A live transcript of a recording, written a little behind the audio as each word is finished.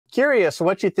Curious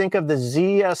what you think of the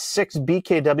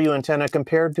ZS6BKW antenna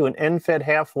compared to an end-fed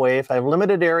half-wave. I have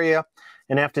limited area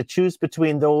and have to choose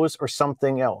between those or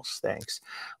something else. Thanks.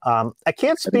 I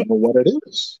can't speak. I don't know what it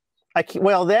is.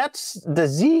 Well, that's the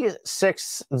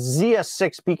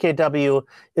ZS6BKW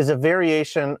is a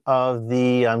variation of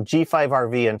the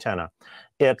G5RV antenna.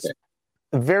 It's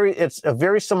a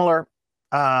very similar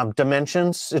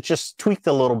dimensions. It's just tweaked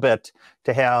a little bit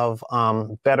to have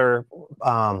better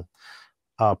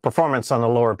performance on the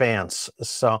lower bands.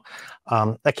 So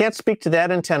I can't speak to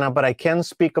that antenna, but I can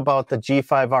speak about the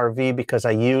G5RV because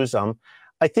I use them.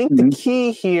 I think the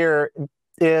key here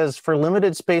is for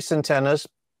limited space antennas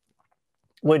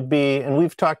would be, and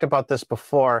we've talked about this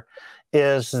before,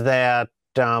 is that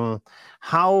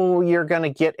how you're going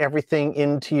to get everything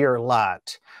into your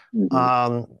lot,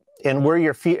 and where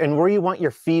you want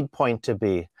your feed point to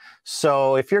be.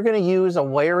 So if you're going to use a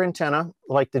wire antenna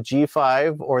like the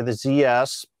G5 or the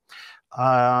ZS,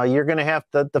 you're going to have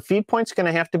the feed point's going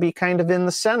to have to be kind of in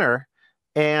the center,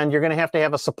 and you're going to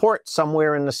have a support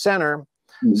somewhere in the center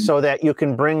so that you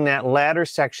can bring that ladder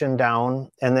section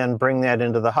down and then bring that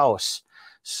into the house.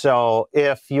 So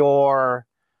if your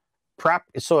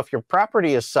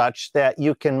property is such that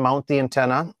you can mount the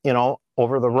antenna,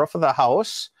 over the roof of the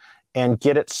house and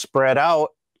get it spread out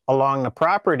along the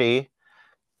property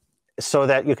so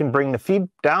that you can bring the feed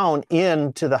down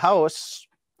into the house,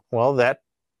 well, that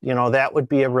would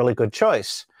be a really good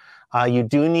choice. You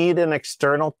do need an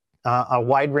external, a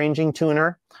wide-ranging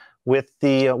tuner with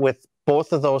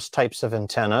both of those types of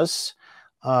antennas.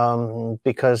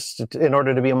 Because in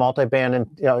order to be a multi-band and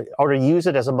or to use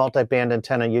it as a multi-band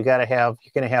antenna, you're going to have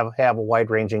a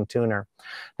wide-ranging tuner.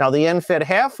 Now, the end-fed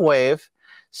half-wave,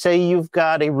 say you've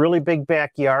got a really big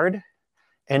backyard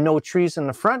and no trees in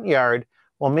the front yard.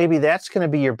 Well, maybe that's going to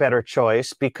be your better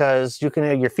choice because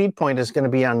your feed point is going to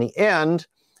be on the end,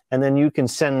 and then you can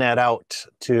send that out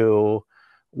to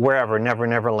wherever,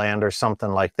 Never Land or something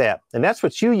like that. And that's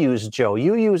what you use, Joe.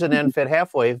 You use an end-fed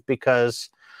half-wave because.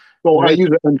 Well, I use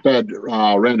an end-fed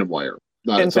random wire.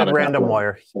 End-fed random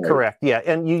wire, correct. Yeah,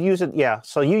 and you use it. Yeah,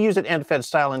 so you use an end-fed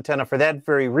style antenna for that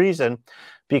very reason,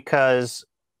 because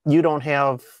you don't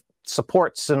have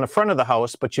supports in the front of the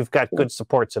house, but you've got good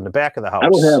supports in the back of the house. I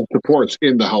don't have supports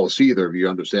in the house either. If you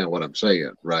understand what I'm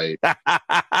saying, right? I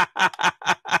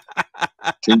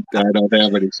don't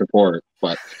have any support,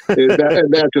 but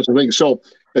that's just the thing. So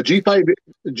a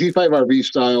G5RV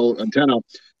style antenna, you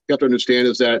have to understand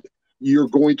is that you're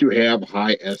going to have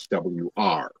high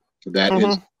SWR. That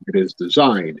is, it is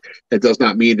designed. It does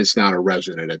not mean it's not a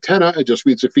resonant antenna. It just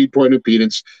means the feed point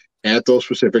impedance at those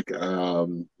specific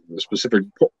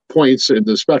points in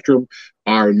the spectrum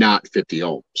are not 50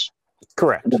 ohms.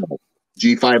 Correct.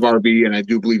 G5RV, and I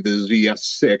do believe the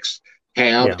ZS6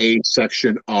 have a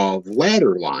section of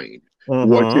ladder line,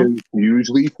 which is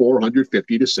usually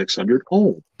 450 to 600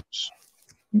 ohms.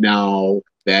 Now,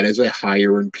 that is a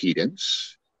higher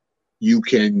impedance. You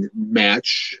can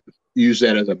use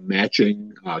that as a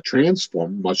matching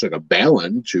transform, much like a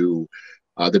balun to,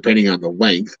 depending on the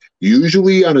length.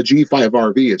 Usually on a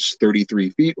G5RV, it's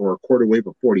 33 feet or a quarter wave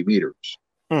of 40 meters.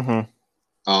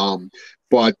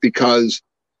 But because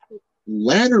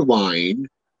ladder line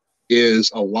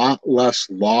is a lot less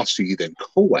lossy than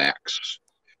coax,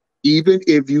 even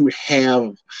if you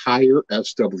have higher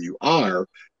SWR,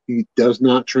 it does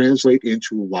not translate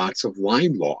into lots of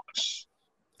line loss.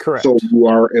 Correct. So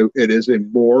it is a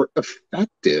more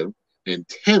effective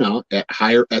antenna at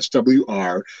higher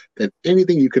SWR than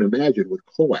anything you can imagine with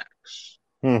coax.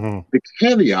 The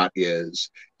caveat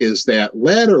is that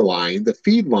ladder line, the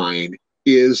feed line,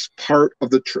 is part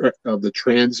of the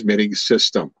transmitting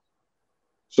system.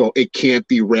 So it can't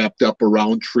be wrapped up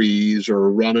around trees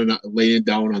or laying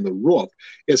down on the roof.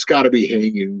 It's got to be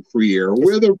hanging in free air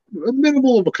with a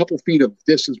minimal of a couple feet of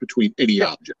distance between any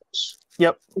objects.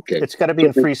 Yep. Okay. It's got to be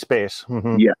in free space.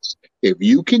 Yes. If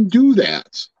you can do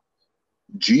that,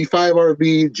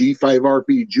 G5RV,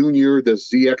 G5RV Junior, the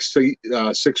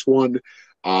ZX61,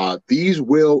 these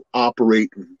will operate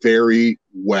very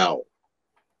well.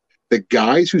 The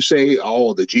guys who say,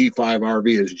 oh, the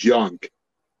G5RV is junk,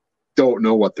 don't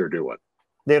know what they're doing.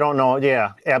 They don't know.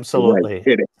 Yeah, absolutely. Right.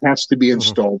 It has to be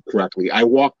installed correctly. I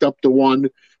walked up to one,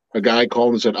 a guy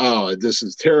called and said, oh, this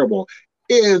is terrible.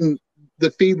 In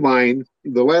the feed line,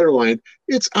 the ladder line,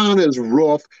 it's on his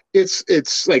roof.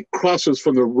 It's like crosses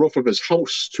from the roof of his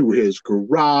house to his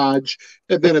garage.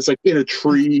 And then it's like in a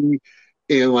tree.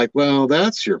 And like, well,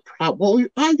 that's your problem. Well,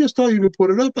 I just thought you could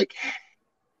put it up. Like,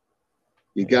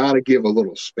 you got to give a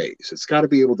little space. It's got to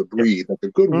be able to breathe like a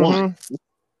good one.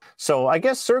 So I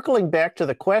guess circling back to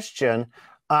the question,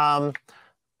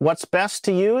 What's best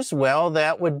to use? Well,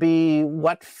 that would be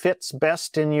what fits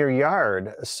best in your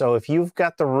yard. So if you've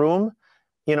got the room,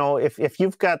 you know, if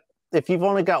you've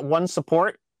only got one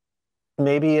support,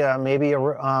 maybe an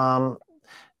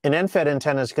end-fed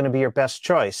antenna is going to be your best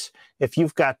choice. If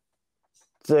you've got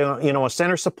a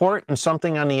center support and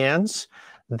something on the ends,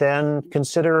 then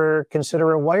consider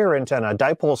a wire antenna, a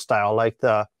dipole style, like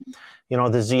the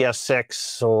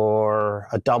ZS6 or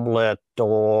a doublet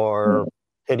or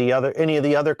any of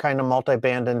the other kind of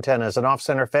multi-band antennas, an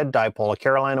off-center fed dipole, a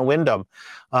Carolina Windham.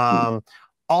 All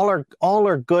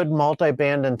are good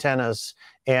multi-band antennas.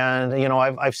 And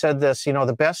I've said this,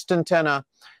 the best antenna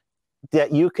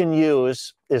that you can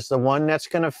use is the one that's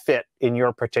going to fit in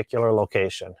your particular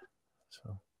location.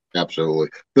 So. Absolutely.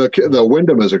 The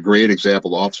Windham is a great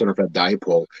example, off-center fed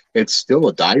dipole. It's still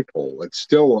a dipole. It's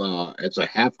still it's a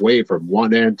halfway from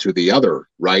one end to the other,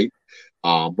 right?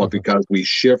 But because we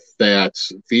shift that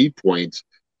feed point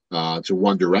to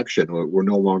one direction, we're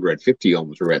no longer at 50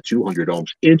 ohms, we're at 200 ohms.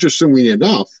 Interestingly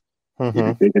enough, if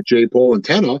you take a J-pole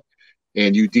antenna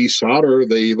and you desolder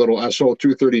the little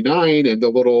SO239 and the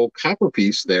little copper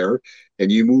piece there,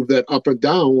 and you move that up and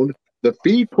down, the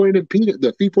feed point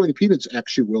impedance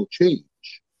actually will change.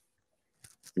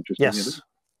 Interesting. Yes.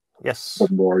 Yes. The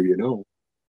more you know.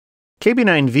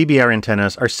 KB9VBR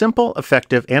antennas are simple,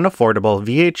 effective, and affordable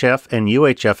VHF and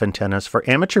UHF antennas for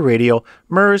amateur radio,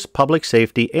 MERS, public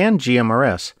safety, and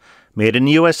GMRS. Made in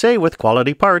the USA with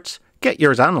quality parts. Get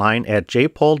yours online at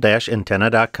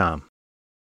jpole-antenna.com.